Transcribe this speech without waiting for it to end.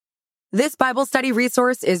This Bible study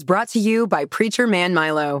resource is brought to you by Preacher Man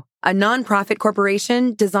Milo, a nonprofit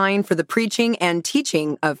corporation designed for the preaching and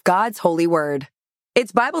teaching of God's holy word.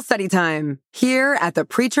 It's Bible study time here at the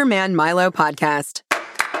Preacher Man Milo podcast.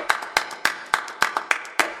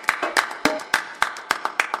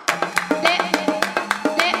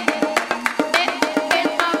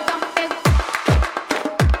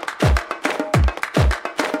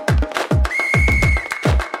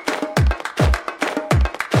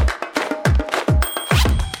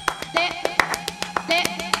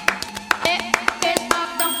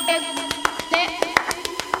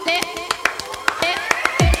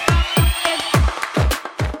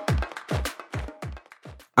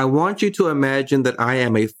 I want you to imagine that I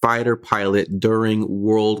am a fighter pilot during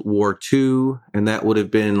World War II, and that would have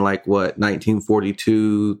been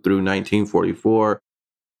 1942 through 1944.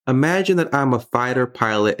 Imagine that I'm a fighter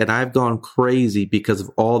pilot and I've gone crazy because of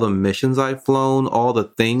all the missions I've flown, all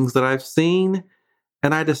the things that I've seen,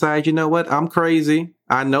 and I decide, you know what, I'm crazy.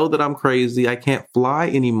 I know that I'm crazy. I can't fly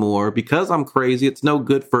anymore because I'm crazy. It's no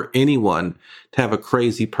good for anyone to have a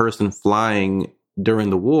crazy person flying during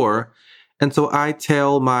the war. And so I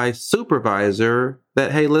tell my supervisor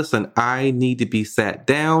that, hey, listen, I need to be sat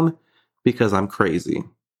down because I'm crazy.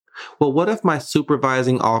 Well, what if my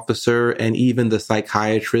supervising officer and even the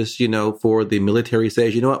psychiatrist, for the military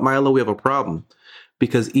says, you know what, Milo, we have a problem.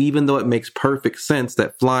 Because even though it makes perfect sense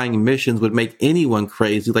that flying missions would make anyone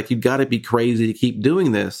crazy, you got to be crazy to keep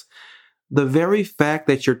doing this. The very fact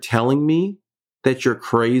that you're telling me that you're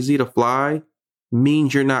crazy to fly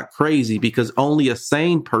means you're not crazy, because only a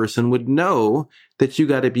sane person would know that you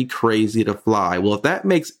got to be crazy to fly. Well, if that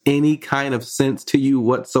makes any kind of sense to you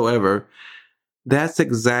whatsoever, that's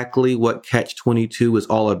exactly what Catch-22 is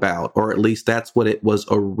all about, or at least that's what it was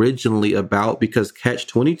originally about, because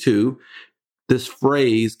Catch-22, this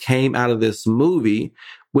phrase came out of this movie,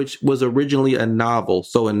 which was originally a novel.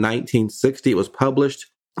 So in 1960, it was published.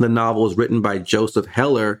 The novel was written by Joseph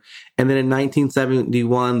Heller. And then in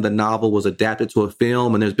 1971, the novel was adapted to a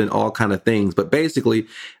film, and there's been all kind of things. But basically,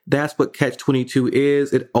 that's what Catch-22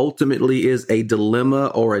 is. It ultimately is a dilemma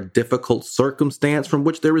or a difficult circumstance from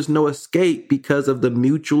which there is no escape because of the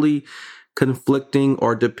mutually conflicting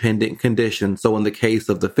or dependent conditions. So in the case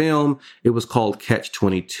of the film, it was called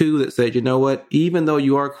Catch-22 that said, you know what, even though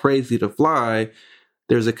you are crazy to fly,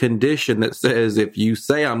 there's a condition that says if you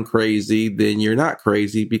say I'm crazy, then you're not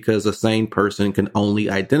crazy, because a sane person can only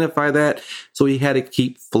identify that. So he had to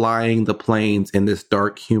keep flying the planes in this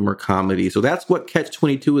dark humor comedy. So that's what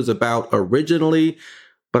Catch-22 is about originally.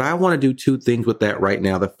 But I want to do two things with that right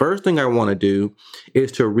now. The first thing I want to do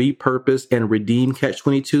is to repurpose and redeem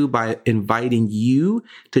Catch-22 by inviting you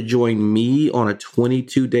to join me on a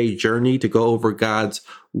 22-day journey to go over God's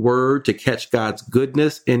word, to catch God's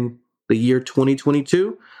goodness in the year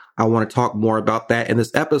 2022. I want to talk more about that in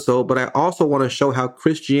this episode, but I also want to show how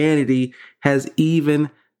Christianity has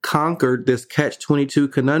even conquered this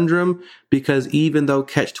Catch-22 conundrum, because even though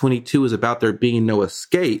Catch-22 is about there being no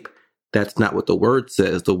escape, that's not what the word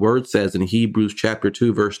says. The word says in Hebrews chapter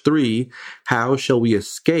 2, verse 3, how shall we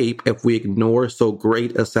escape if we ignore so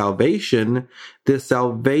great a salvation? This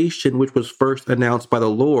salvation, which was first announced by the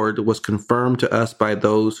Lord, was confirmed to us by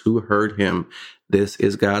those who heard him. This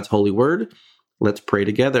is God's holy word. Let's pray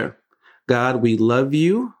together. God, we love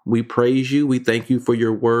you. We praise you. We thank you for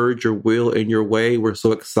your word, your will, and your way. We're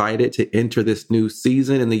so excited to enter this new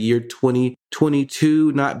season in the year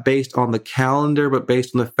 2022, not based on the calendar, but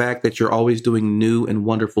based on the fact that you're always doing new and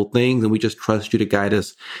wonderful things. And we just trust you to guide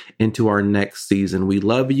us into our next season. We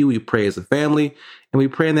love you. We pray as a family, and we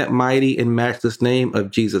pray in that mighty and matchless name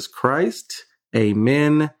of Jesus Christ.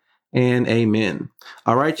 Amen and amen.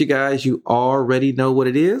 All right, you guys, you already know what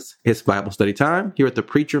it is. It's Bible study time here at the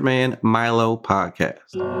Preacher Man Milo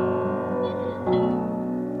podcast. Lord,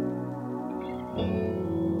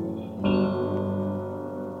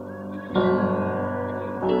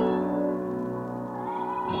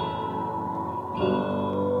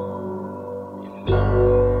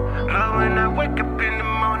 when I wake up in the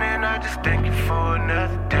morning, I just thank you for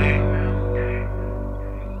another day.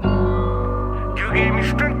 You gave me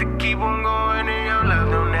strength to keep on going, and your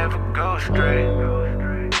love don't ever go astray.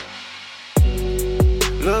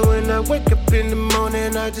 Lord, when I wake up in the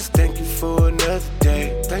morning, I just thank you for another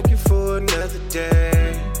day. Thank you for another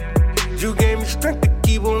day. You gave me strength to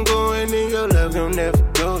keep on going, and your love don't ever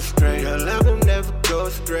go astray. Your love don't ever go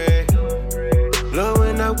astray. Lord,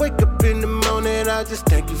 when I wake up in the morning, I just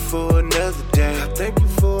thank you for another day. I thank you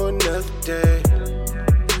for another day.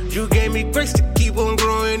 You gave me grace to keep on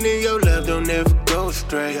growing, and your love don't ever go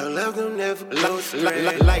astray. Your love don't ever go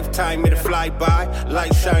astray. Lifetime it'll fly by,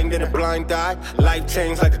 light shine in a blind eye. Life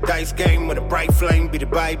change like a dice game with a bright flame, be the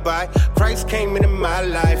bye-bye. Christ came into my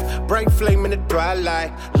life, bright flame in the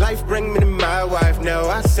twilight. Life bring me to my wife, now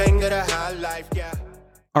I sing of the high life, yeah.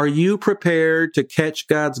 Are you prepared to catch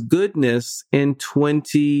God's goodness in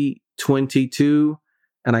 2022?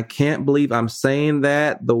 And I can't believe I'm saying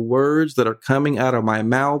that. The words that are coming out of my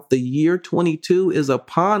mouth, the year 22 is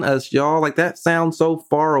upon us, y'all. Like, that sounds so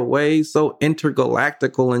far away, so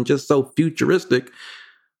intergalactical, and just so futuristic.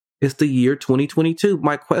 It's the year 2022.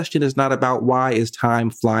 My question is not about why is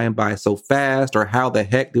time flying by so fast or how the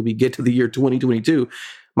heck did we get to the year 2022.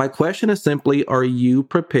 My question is simply, are you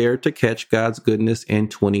prepared to catch God's goodness in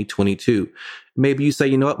 2022? Maybe you say,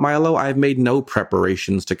 you know what, Milo, I've made no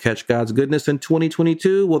preparations to catch God's goodness in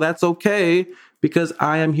 2022. Well, that's okay, because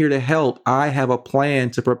I am here to help. I have a plan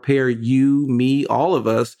to prepare you, me, all of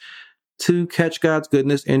us to catch God's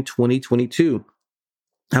goodness in 2022.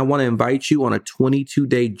 I want to invite you on a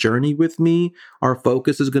 22-day journey with me. Our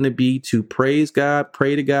focus is going to be to praise God,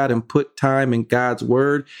 pray to God, and put time in God's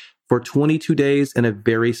word for 22 days in a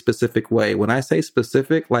very specific way. When I say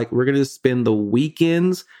specific, like, we're going to spend the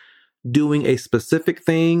weekends doing a specific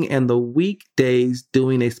thing and the weekdays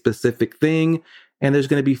doing a specific thing. And there's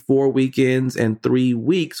going to be 4 weekends and 3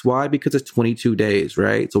 weeks. Why? Because it's 22 days,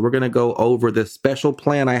 right? So we're going to go over this special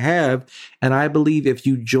plan I have. And I believe if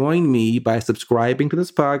you join me by subscribing to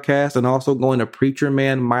this podcast and also going to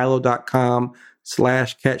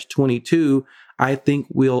preachermanmilo.com/catch22, I think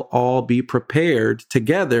we'll all be prepared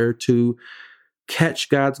together to catch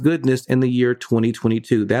God's goodness in the year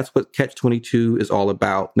 2022. That's what Catch 22 is all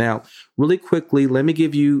about. Now, really quickly, let me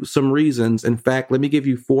give you some reasons. In fact, let me give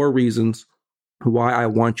you 4 reasons why I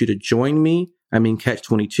want you to join me. I mean, Catch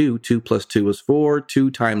 22, 2 + 2 is 4, 2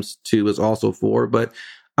 × 2 is also 4, but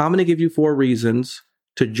I'm going to give you 4 reasons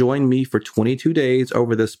to join me for 22 days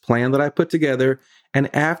over this plan that I put together. And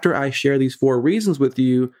after I share these 4 reasons with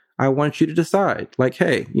you, I want you to decide, like,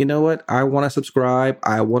 hey, you know what? I want to subscribe.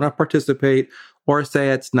 I want to participate, or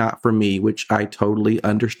say it's not for me, which I totally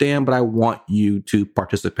understand, but I want you to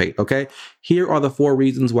participate. Okay. Here are the 4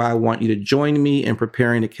 reasons why I want you to join me in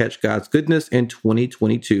preparing to catch God's goodness in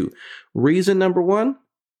 2022. Reason number 1,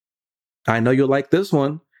 I know you'll like this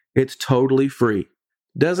one. It's totally free.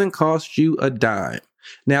 Doesn't cost you a dime.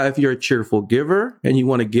 Now, if you're a cheerful giver and you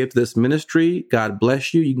want to give to this ministry, God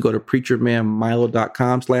bless you. You can go to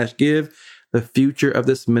preachermanmilo.com/give. The future of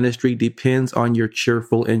this ministry depends on your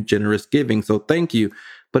cheerful and generous giving. So thank you.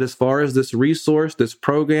 But as far as this resource, this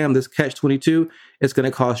program, this Catch 22, it's going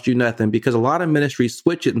to cost you nothing, because a lot of ministries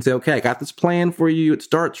switch it and say, okay, I got this plan for you. It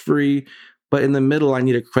starts free, but in the middle, I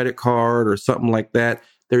need a credit card or something like that.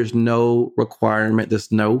 There's no requirement. There's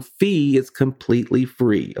no fee. It's completely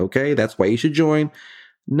free. Okay. That's why you should join.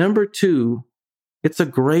 Number 2, it's a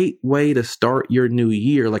great way to start your new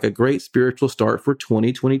year, like a great spiritual start for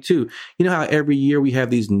 2022. You know how every year we have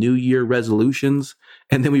these New Year resolutions,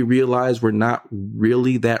 and then we realize we're not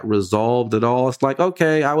really that resolved at all. It's like,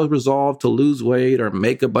 okay, I was resolved to lose weight or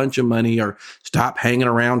make a bunch of money or stop hanging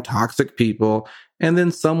around toxic people. And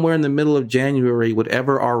then somewhere in the middle of January,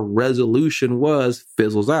 whatever our resolution was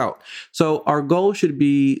fizzles out. So our goal should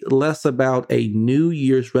be less about a New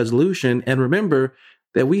Year's resolution. And remember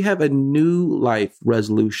that we have a new life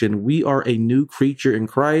resolution. We are a new creature in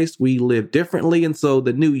Christ. We live differently. And so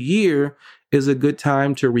the new year is a good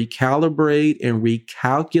time to recalibrate and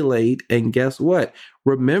recalculate. And guess what?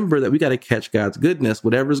 Remember that we got to catch God's goodness.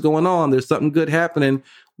 Whatever's going on, there's something good happening.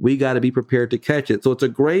 We got to be prepared to catch it. So it's a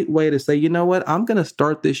great way to say, you know what? I'm going to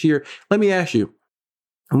start this year. Let me ask you,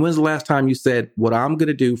 when's the last time you said, what I'm going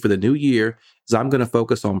to do for the new year is I'm going to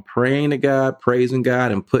focus on praying to God, praising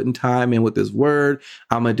God, and putting time in with His word.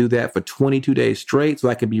 I'm going to do that for 22 days straight so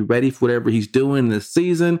I can be ready for whatever He's doing this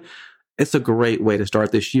season. It's a great way to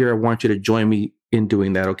start this year. I want you to join me in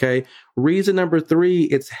doing that, okay? Reason number 3,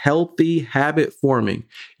 it's healthy habit forming.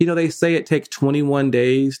 You know, they say it takes 21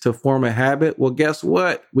 days to form a habit. Well, guess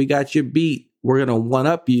what? We got you beat. We're going to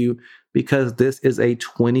one-up you, because this is a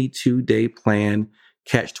 22-day plan,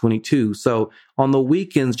 Catch 22. So on the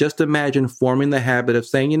weekends, just imagine forming the habit of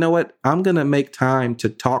saying, you know what? I'm going to make time to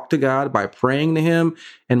talk to God by praying to Him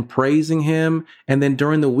and praising Him. And then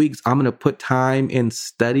during the weeks, I'm going to put time in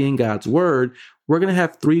studying God's word. We're going to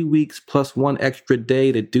have 3 weeks plus 1 extra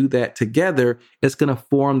day to do that together. It's going to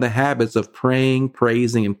form the habits of praying,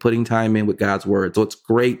 praising, and putting time in with God's word. So it's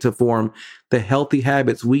great to form the healthy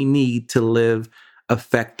habits we need to live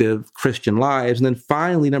effective Christian lives. And then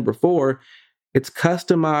finally, number 4, It's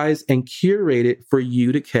customized and curated for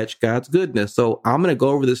you to catch God's goodness. So I'm going to go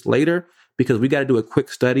over this later because we got to do a quick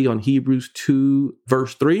study on Hebrews 2,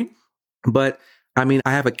 verse 3. But I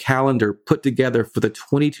have a calendar put together for the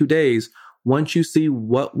 22 days. Once you see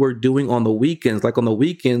what we're doing on the weekends, like on the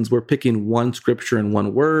weekends, we're picking one scripture and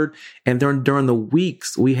one word. And then during the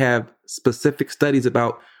weeks, we have specific studies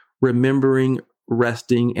about remembering,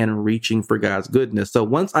 resting, and reaching for God's goodness. So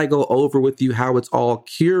once I go over with you how it's all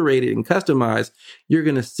curated and customized, you're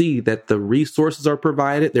going to see that the resources are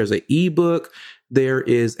provided. There's an ebook. There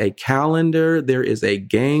is a calendar. There is a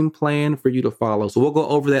game plan for you to follow. So we'll go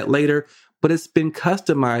over that later. But it's been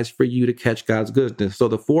customized for you to catch God's goodness. So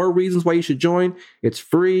the 4 reasons why you should join: it's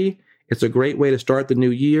free, it's a great way to start the new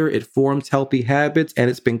year, it forms healthy habits, and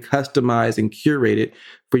it's been customized and curated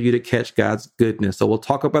for you to catch God's goodness. So we'll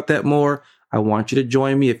talk about that more. I want you to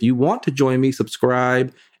join me. If you want to join me,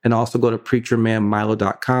 subscribe, and also go to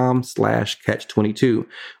preachermanmilo.com/catch22.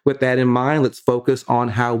 With that in mind, let's focus on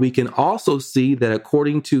how we can also see that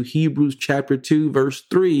according to Hebrews chapter 2, verse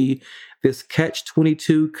 3, this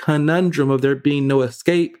catch-22 conundrum of there being no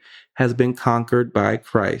escape has been conquered by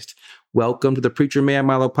Christ. Welcome to the Preacher Man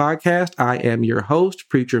Milo podcast. I am your host,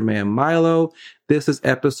 Preacher Man Milo. This is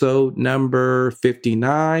episode number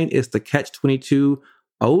 59. It's the catch-22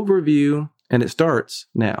 overview, and it starts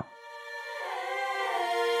now.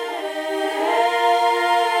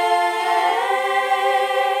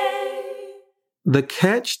 The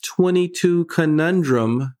catch-22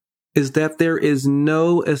 conundrum is that there is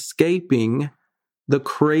no escaping the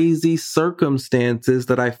crazy circumstances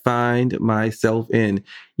that I find myself in.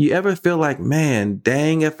 You ever feel like, man,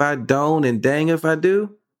 dang if I don't and dang if I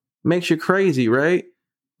do? Makes you crazy, right?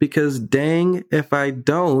 Because dang if I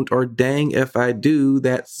don't or dang if I do,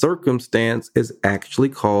 that circumstance is actually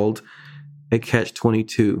called a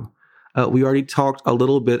catch-22. We already talked a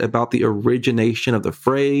little bit about the origination of the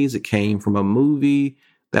phrase. It came from a movie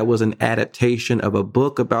that was an adaptation of a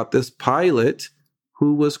book about this pilot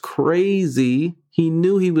who was crazy. He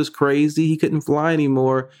knew he was crazy. He couldn't fly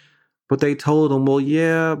anymore. But they told him, well,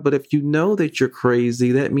 yeah, but if you know that you're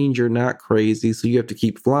crazy, that means you're not crazy. So you have to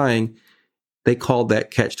keep flying. They called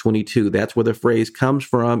that catch-22. That's where the phrase comes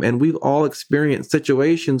from. And we've all experienced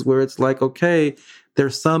situations where it's like, okay,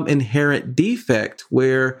 there's some inherent defect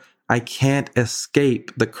where I can't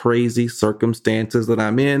escape the crazy circumstances that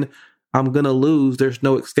I'm in. I'm going to lose. There's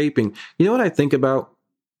no escaping. You know what I think about?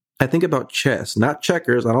 I think about chess, not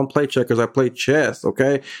checkers. I don't play checkers. I play chess.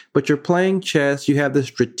 Okay. But you're playing chess. You have this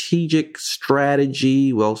strategic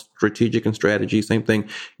strategy. Well, strategic and strategy, same thing.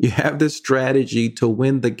 You have this strategy to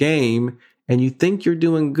win the game and you think you're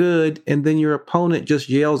doing good. And then your opponent just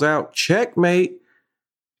yells out, checkmate.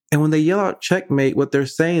 And when they yell out checkmate, what they're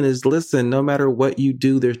saying is, listen, no matter what you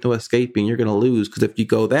do, there's no escaping. You're going to lose. Because if you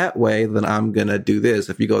go that way, then I'm going to do this.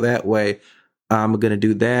 If you go that way, I'm going to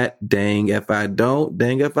do that. Dang if I don't.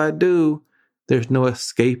 Dang if I do. There's no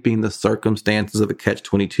escaping the circumstances of a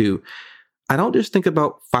catch-22. I don't just think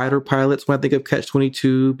about fighter pilots when I think of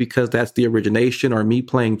catch-22 because that's the origination or me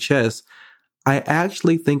playing chess. I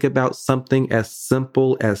actually think about something as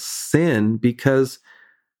simple as sin, because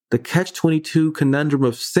the catch-22 conundrum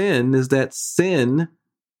of sin is that sin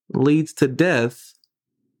leads to death,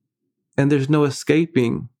 and there's no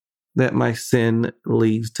escaping that my sin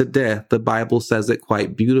leads to death. The Bible says it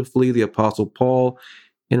quite beautifully. The Apostle Paul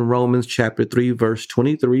in Romans chapter 3, verse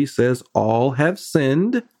 23 says, all have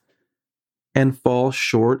sinned and fall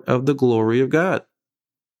short of the glory of God.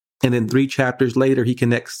 And then 3 chapters later, he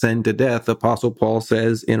connects sin to death. The Apostle Paul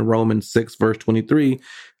says in Romans 6, verse 23,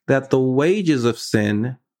 that the wages of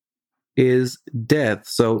sin is death.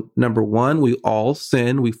 So number one, we all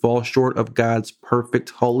sin. We fall short of God's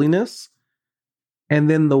perfect holiness. And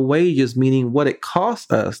then the wages, meaning what it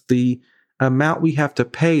costs us, the amount we have to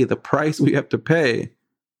pay, the price we have to pay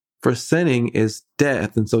for sinning is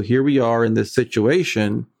death. And so here we are in this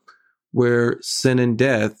situation where sin and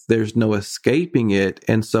death, there's no escaping it.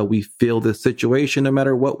 And so we feel this situation no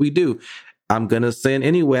matter what we do. I'm going to sin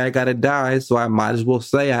anyway. I got to die. So I might as well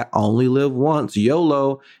say I only live once,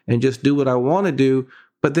 YOLO, and just do what I want to do.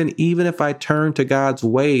 But then even if I turn to God's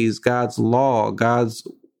ways, God's law, God's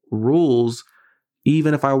rules,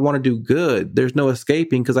 even if I want to do good, there's no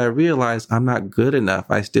escaping because I realize I'm not good enough.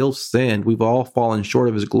 I still sinned. We've all fallen short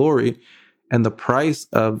of his glory. And the price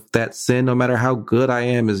of that sin, no matter how good I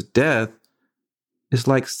am, is death. It's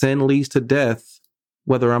like sin leads to death.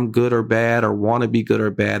 Whether I'm good or bad or want to be good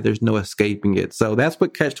or bad, there's no escaping it. So that's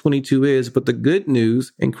what catch-22 is. But the good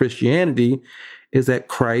news in Christianity is that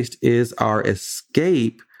Christ is our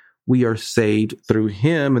escape. We are saved through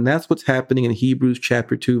him. And that's what's happening in Hebrews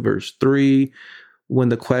chapter 2, verse 3. when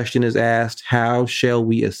the question is asked, how shall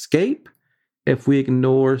we escape if we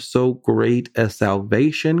ignore so great a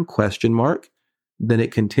salvation? ? Then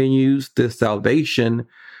it continues, this salvation,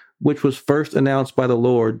 which was first announced by the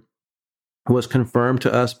Lord, was confirmed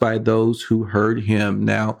to us by those who heard him.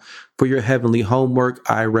 Now, for your heavenly homework,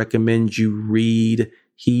 I recommend you read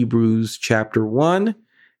Hebrews chapter 1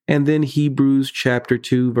 and then Hebrews chapter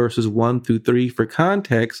 2, verses 1 through 3 for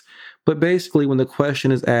context. But basically, when the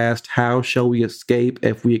question is asked, how shall we escape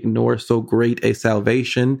if we ignore so great a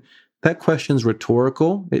salvation? That question is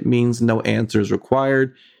rhetorical. It means no answer is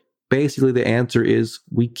required. Basically, the answer is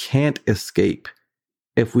we can't escape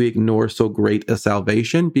if we ignore so great a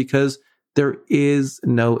salvation, because there is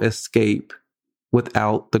no escape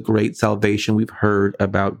without the great salvation we've heard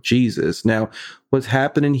about Jesus. Now, what's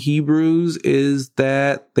happened in Hebrews is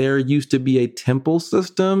that there used to be a temple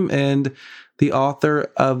system, and the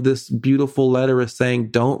author of this beautiful letter is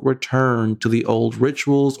saying, don't return to the old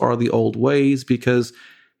rituals or the old ways, because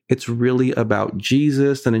it's really about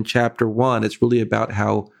Jesus. And in chapter 1, it's really about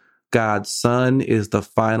how God's Son is the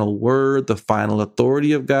final word, the final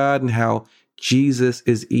authority of God, and how Jesus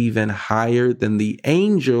is even higher than the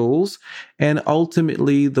angels. And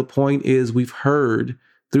ultimately, the point is we've heard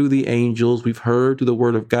through the angels, we've heard through the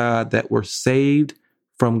word of God that we're saved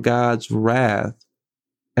from God's wrath.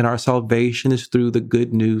 And our salvation is through the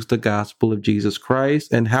good news, the gospel of Jesus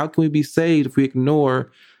Christ. And how can we be saved if we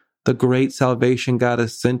ignore the great salvation God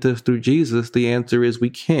has sent us through Jesus? The answer is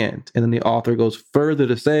we can't. And then the author goes further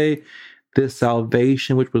to say, this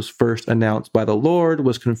salvation, which was first announced by the Lord,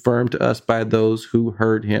 was confirmed to us by those who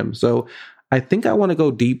heard him. So I think I want to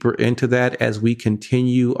go deeper into that as we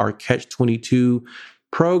continue our Catch-22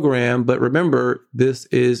 program. But remember, this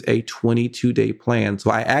is a 22-day plan.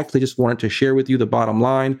 So I actually just wanted to share with you the bottom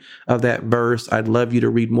line of that verse. I'd love you to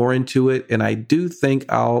read more into it. And I do think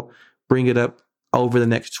I'll bring it up over the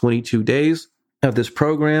next 22 days of this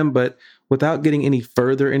program. But without getting any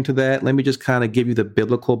further into that, let me just kind of give you the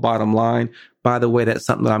biblical bottom line. By the way, that's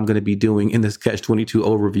something that I'm going to be doing in this Catch-22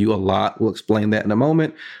 overview a lot. We'll explain that in a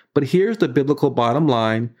moment. But here's the biblical bottom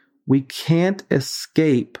line. We can't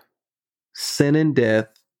escape sin and death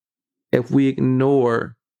if we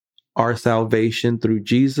ignore our salvation through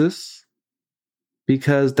Jesus,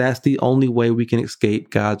 because that's the only way we can escape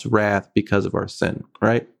God's wrath because of our sin,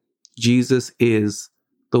 right? Jesus is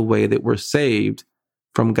the way that we're saved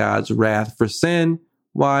from God's wrath for sin.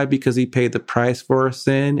 Why? Because he paid the price for our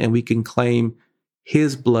sin, and we can claim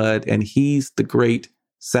his blood, and he's the great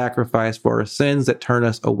sacrifice for our sins that turn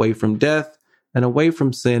us away from death and away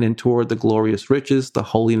from sin and toward the glorious riches, the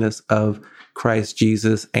holiness of Christ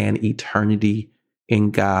Jesus and eternity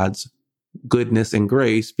in God's goodness and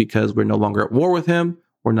grace, because we're no longer at war with him.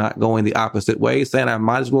 We're not going the opposite way, saying I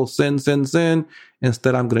might as well sin.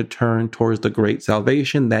 Instead, I'm going to turn towards the great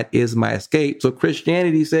salvation that is my escape. So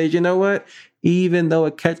Christianity says, you know what? Even though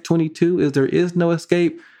a Catch-22 is there is no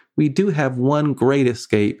escape, we do have one great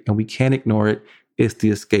escape, and we can't ignore it. It's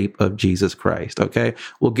the escape of Jesus Christ, okay?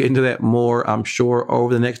 We'll get into that more, I'm sure,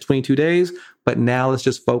 over the next 22 days. But now let's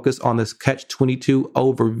just focus on this Catch-22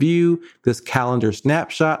 overview, this calendar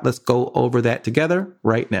snapshot. Let's go over that together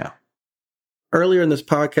right now. Earlier in this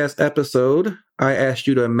podcast episode, I asked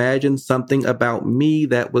you to imagine something about me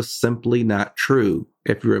that was simply not true.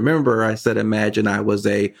 If you remember, I said, imagine I was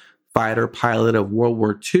a fighter pilot of World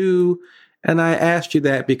War II. And I asked you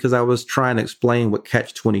that because I was trying to explain what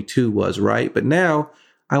Catch-22 was, right? But now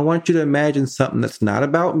I want you to imagine something that's not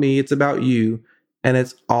about me, it's about you, and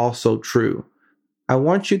it's also true. I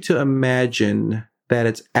want you to imagine that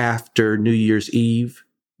it's after New Year's Eve,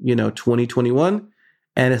 2021.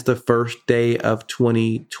 And it's the first day of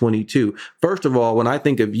 2022. First of all, when I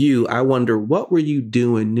think of you, I wonder, what were you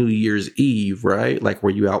doing New Year's Eve, right? Like, were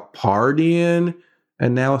you out partying?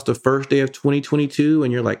 And now it's the first day of 2022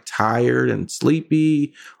 and you're like tired and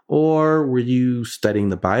sleepy? Or were you studying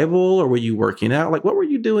the Bible? Or were you working out? Like, what were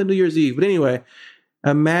you doing New Year's Eve? But anyway,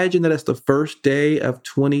 imagine that it's the first day of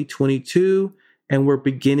 2022. And we're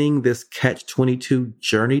beginning this Catch-22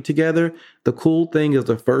 journey together. The cool thing is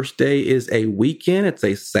the first day is a weekend. It's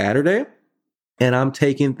a Saturday. And I'm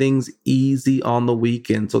taking things easy on the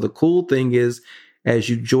weekend. So the cool thing is, as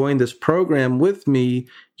you join this program with me,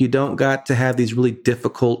 you don't got to have these really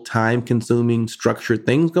difficult, time-consuming, structured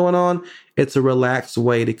things going on. It's a relaxed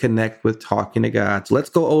way to connect with talking to God. So let's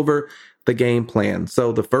go over the game plan.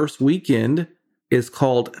 So the first weekend is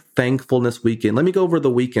called Thankfulness Weekend. Let me go over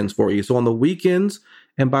the weekends for you. So on the weekends,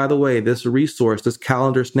 and by the way, this resource, this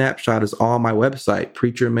calendar snapshot is on my website,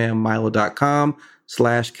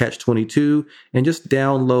 preachermanmilo.com/catch22, and just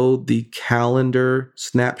download the calendar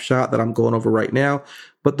snapshot that I'm going over right now.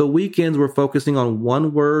 But the weekends, we're focusing on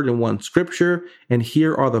one word and one scripture. And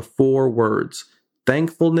here are the 4 words: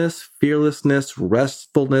 thankfulness, fearlessness,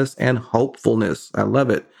 restfulness, and hopefulness. I love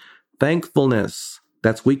it. Thankfulness,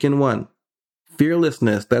 that's weekend 1.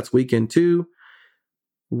 Fearlessness, that's weekend 2.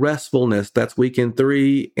 Restfulness, that's weekend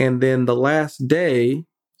 3. And then the last day,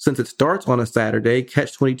 since it starts on a Saturday,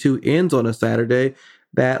 Catch 22 ends on a Saturday,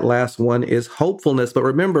 that last one is hopefulness. But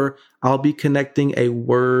remember, I'll be connecting a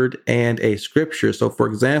word and a scripture. So for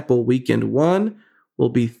example, weekend 1 will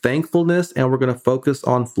be thankfulness, and we're going to focus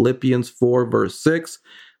on Philippians 4, verse 6.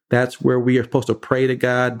 That's where we are supposed to pray to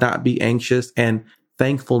God, not be anxious, and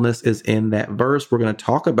thankfulness is in that verse. We're going to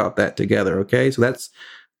talk about that together, okay? So that's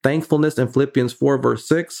thankfulness in Philippians 4, verse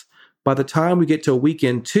 6. By the time we get to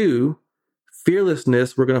weekend 2,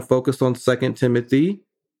 fearlessness, we're going to focus on 2 Timothy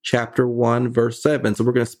chapter 1, verse 7. So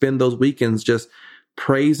we're going to spend those weekends just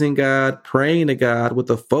praising God, praying to God with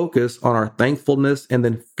a focus on our thankfulness and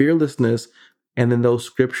then fearlessness. And then those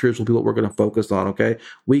scriptures will be what we're going to focus on, okay?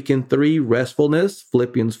 Weekend 3, restfulness,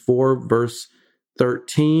 Philippians 4, verse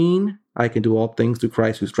 13. I can do all things through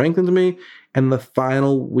Christ who strengthens me. And the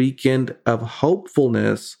final weekend of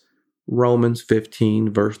hopefulness, Romans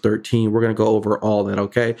 15, verse 13. We're going to go over all that,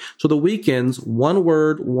 okay? So the weekends, one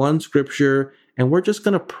word, one scripture, and we're just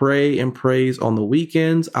going to pray and praise on the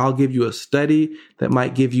weekends. I'll give you a study that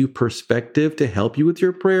might give you perspective to help you with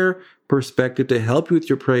your prayer, perspective to help you with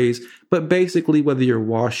your praise. But basically, whether you're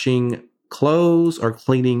washing clothes or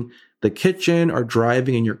cleaning the kitchen or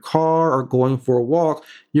driving in your car or going for a walk,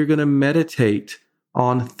 you're going to meditate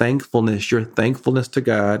on thankfulness, your thankfulness to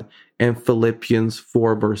God, and Philippians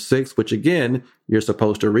 4, verse 6, which again, you're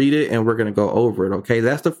supposed to read it and we're going to go over it. Okay.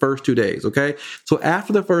 That's the first 2 days. Okay. So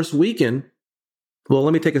after the first weekend, well,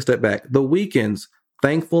 let me take a step back. The weekends,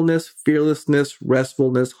 thankfulness, fearlessness,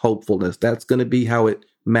 restfulness, hopefulness. That's going to be how it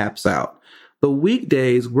maps out. The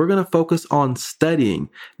weekdays, we're going to focus on studying.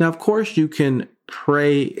 Now, of course, you can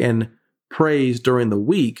pray and praise during the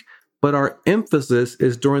week, but our emphasis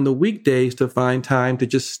is during the weekdays to find time to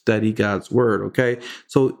just study God's word, okay?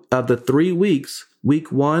 So of the 3 weeks,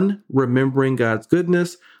 week 1, remembering God's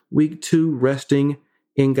goodness, week 2, resting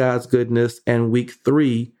in God's goodness, and week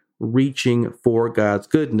 3, reaching for God's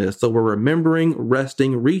goodness. So we're remembering,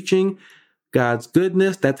 resting, reaching God's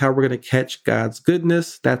goodness. That's how we're going to catch God's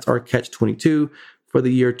goodness. That's our Catch 22 for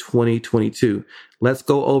the year 2022. Let's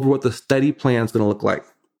go over what the study plan is going to look like.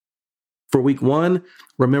 For week 1,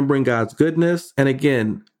 remembering God's goodness. And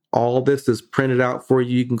again, all this is printed out for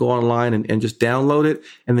you. You can go online and just download it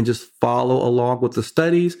and then just follow along with the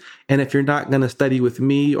studies. And if you're not going to study with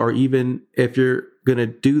me, or even if you're going to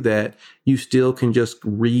do that, you still can just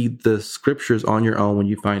read the scriptures on your own when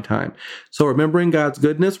you find time. So remembering God's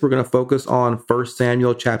goodness, we're going to focus on 1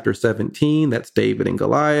 Samuel chapter 17. That's David and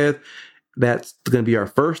Goliath. That's going to be our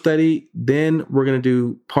first study. Then we're going to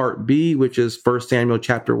do part B, which is 1 Samuel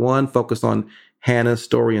chapter 1, focus on Hannah's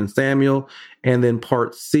story and Samuel. And then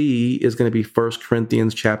part C is going to be 1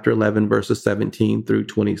 Corinthians chapter 11, verses 17 through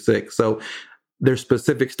 26. So there's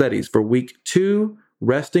specific studies. For week 2,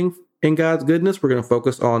 resting in God's goodness, we're going to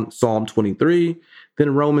focus on Psalm 23,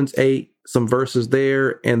 then Romans 8, some verses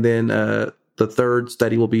there. And then the third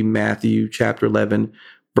study will be Matthew chapter 11,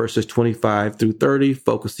 verses 25 through 30,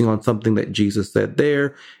 focusing on something that Jesus said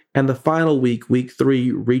there. And the final week, week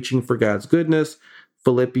 3, reaching for God's goodness,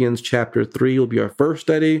 Philippians chapter 3 will be our first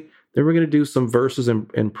study. Then we're going to do some verses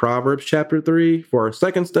in Proverbs chapter 3 for our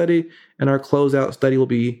second study. And our closeout study will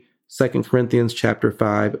be 2 Corinthians chapter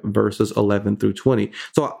 5, verses 11 through 20.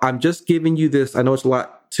 So I'm just giving you this. I know it's a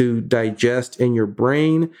lot to digest in your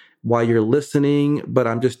brain while you're listening, but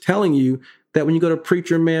I'm just telling you that when you go to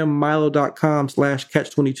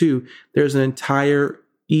preachermanmilo.com/catch22, there's an entire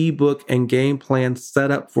ebook and game plan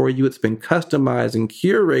set up for you. It's been customized and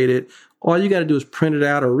curated. All you got to do is print it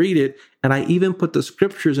out or read it. And I even put the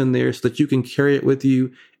scriptures in there so that you can carry it with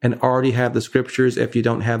you and already have the scriptures if you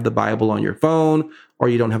don't have the Bible on your phone or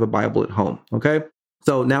you don't have a Bible at home. Okay.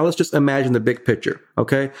 So now let's just imagine the big picture.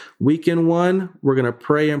 Okay. Weekend 1, we're going to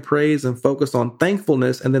pray and praise and focus on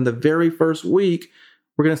thankfulness. And then the very first week,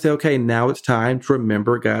 we're going to say, okay, now it's time to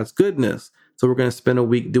remember God's goodness. So we're going to spend a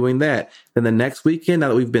week doing that. Then the next weekend, now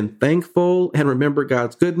that we've been thankful and remember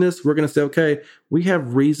God's goodness, we're going to say, okay, we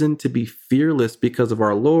have reason to be fearless because of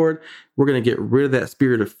our Lord. We're going to get rid of that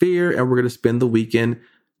spirit of fear, and we're going to spend the weekend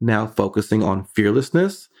now focusing on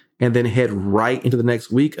fearlessness, and then head right into the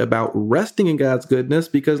next week about resting in God's goodness.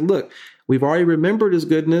 Because look, we've already remembered his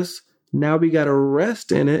goodness. Now we got to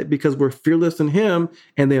rest in it because we're fearless in him.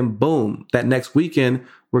 And then boom, that next weekend,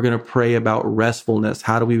 we're going to pray about restfulness.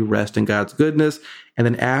 How do we rest in God's goodness? And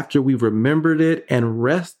then after we've remembered it and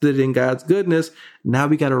rested in God's goodness, now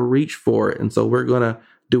we got to reach for it. And so we're going to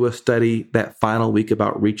do a study that final week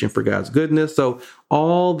about reaching for God's goodness. So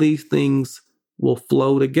all these things will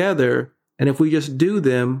flow together. And if we just do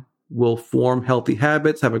them, we'll form healthy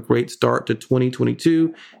habits, have a great start to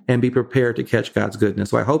 2022, and be prepared to catch God's goodness.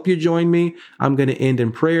 So I hope you join me. I'm going to end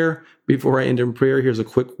in prayer. Before I end in prayer, here's a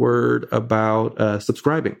quick word about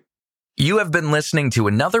subscribing. You have been listening to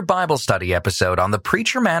another Bible study episode on the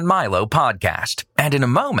Preacher Man Milo podcast. And in a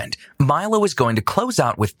moment, Milo is going to close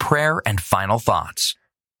out with prayer and final thoughts.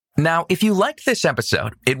 Now, if you liked this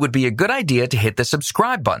episode, it would be a good idea to hit the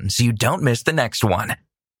subscribe button so you don't miss the next one.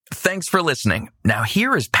 Thanks for listening. Now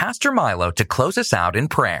here is Pastor Milo to close us out in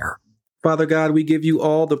prayer. Father God, we give you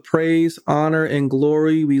all the praise, honor, and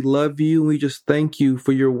glory. We love you. We just thank you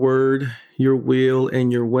for your word, your will,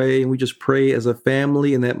 and your way. And we just pray as a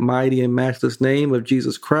family in that mighty and matchless name of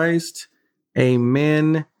Jesus Christ.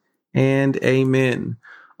 Amen and amen.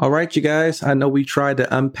 All right, you guys, I know we tried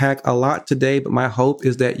to unpack a lot today, but my hope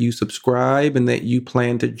is that you subscribe and that you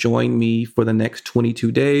plan to join me for the next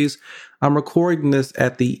 22 days. I'm recording this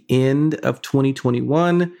at the end of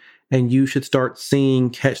 2021, and you should start seeing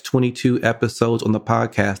Catch 22 episodes on the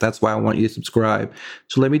podcast. That's why I want you to subscribe.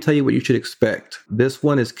 So let me tell you what you should expect. This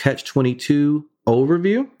one is Catch 22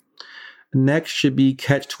 Overview. Next should be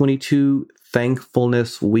Catch 22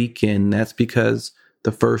 Thankfulness Weekend. That's because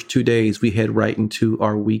the first 2 days we head right into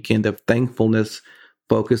our weekend of thankfulness,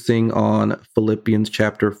 focusing on Philippians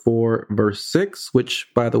chapter 4, verse 6, which,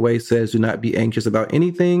 by the way, says, do not be anxious about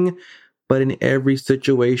anything, but in every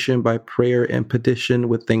situation by prayer and petition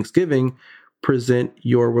with thanksgiving, present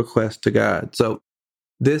your request to God. So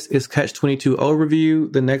this is Catch 22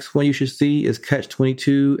 Overview. The next one you should see is Catch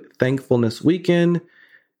 22 Thankfulness Weekend.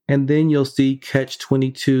 And then you'll see Catch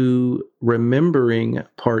 22 Remembering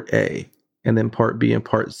Part A, and then Part B and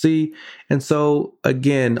Part C. And so,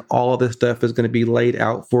 again, all of this stuff is going to be laid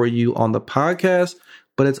out for you on the podcast,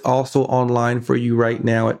 but it's also online for you right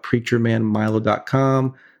now at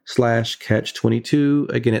preachermanmilo.com/catch22.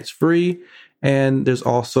 Again, it's free. And there's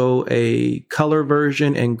also a color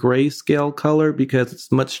version and grayscale color because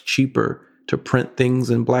it's much cheaper to print things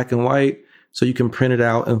in black and white. So you can print it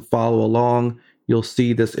out and follow along. You'll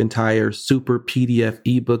see this entire super PDF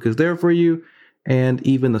ebook is there for you. And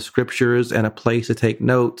even the scriptures and a place to take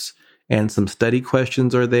notes and some study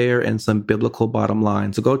questions are there and some biblical bottom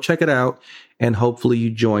line. So go check it out and hopefully you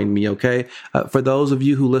join me, okay? For those of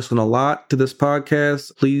you who listen a lot to this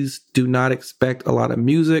podcast, please do not expect a lot of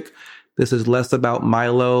music. This is less about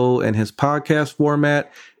Milo and his podcast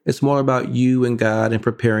format. It's more about you and God and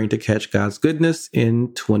preparing to catch God's goodness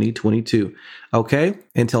in 2022. Okay?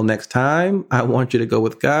 Until next time, I want you to go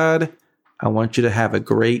with God. I want you to have a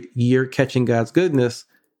great year catching God's goodness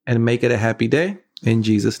and make it a happy day in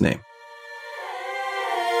Jesus' name.